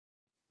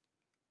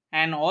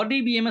And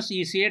RDBMS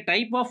is a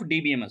type of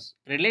DBMS.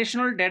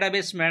 Relational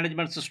Database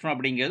Management System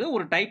அப்படிங்கிறது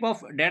ஒரு type of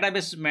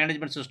database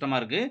management system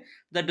இருக்கு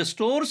that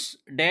stores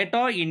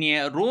data in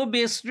a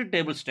row-based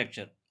table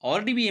structure.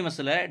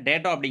 RDBMSல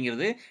data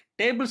அப்படிங்கிறது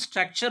table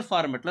structure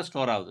formatல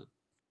store ஆகுது.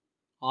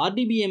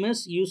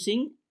 RDBMS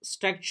using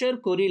structure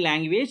query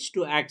language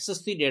to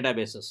access the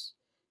databases.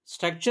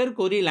 Structure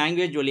query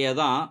language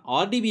வழியாக தான்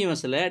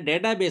RDBMSல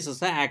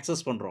databases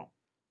access பண்ணுறோம்.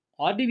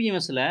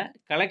 RDBMSல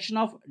collection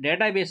of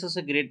databases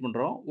create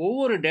பண்ணுறோம்.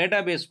 ஒவ்வொரு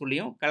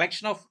டேட்டாபேஸ்க்குள்ளேயும்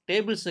collection of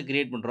tables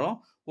create பண்ணுறோம்.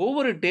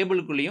 ஒவ்வொரு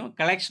டேபிளுக்குள்ளேயும்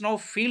collection of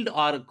field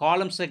or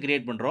columns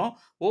create பண்ணுறோம்.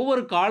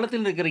 ஒவ்வொரு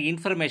காலத்தில் இருக்கிற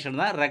இன்ஃபர்மேஷன்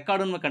தான்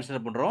ரெக்கார்டுன்னு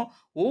கன்சிடர் பண்ணுறோம்.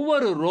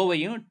 ஒவ்வொரு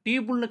ரோவையும்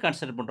டேபிள்னு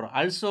கன்சிடர் பண்ணுறோம்.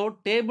 ஆல்சோ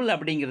டேபிள்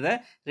அப்படிங்கிறத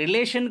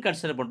ரிலேஷன்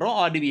கன்சிடர் பண்ணுறோம்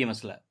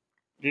RDBMSல.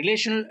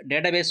 ரிலேஷனல்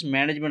டேட்டாபேஸ்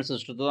மேனேஜ்மெண்ட்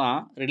சிஸ்டத்தை தான்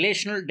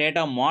ரிலேஷனல்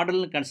டேட்டா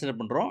மாடல்னு கன்சிடர்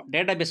பண்ணுறோம்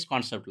டேட்டாபேஸ்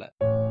கான்செப்டில்.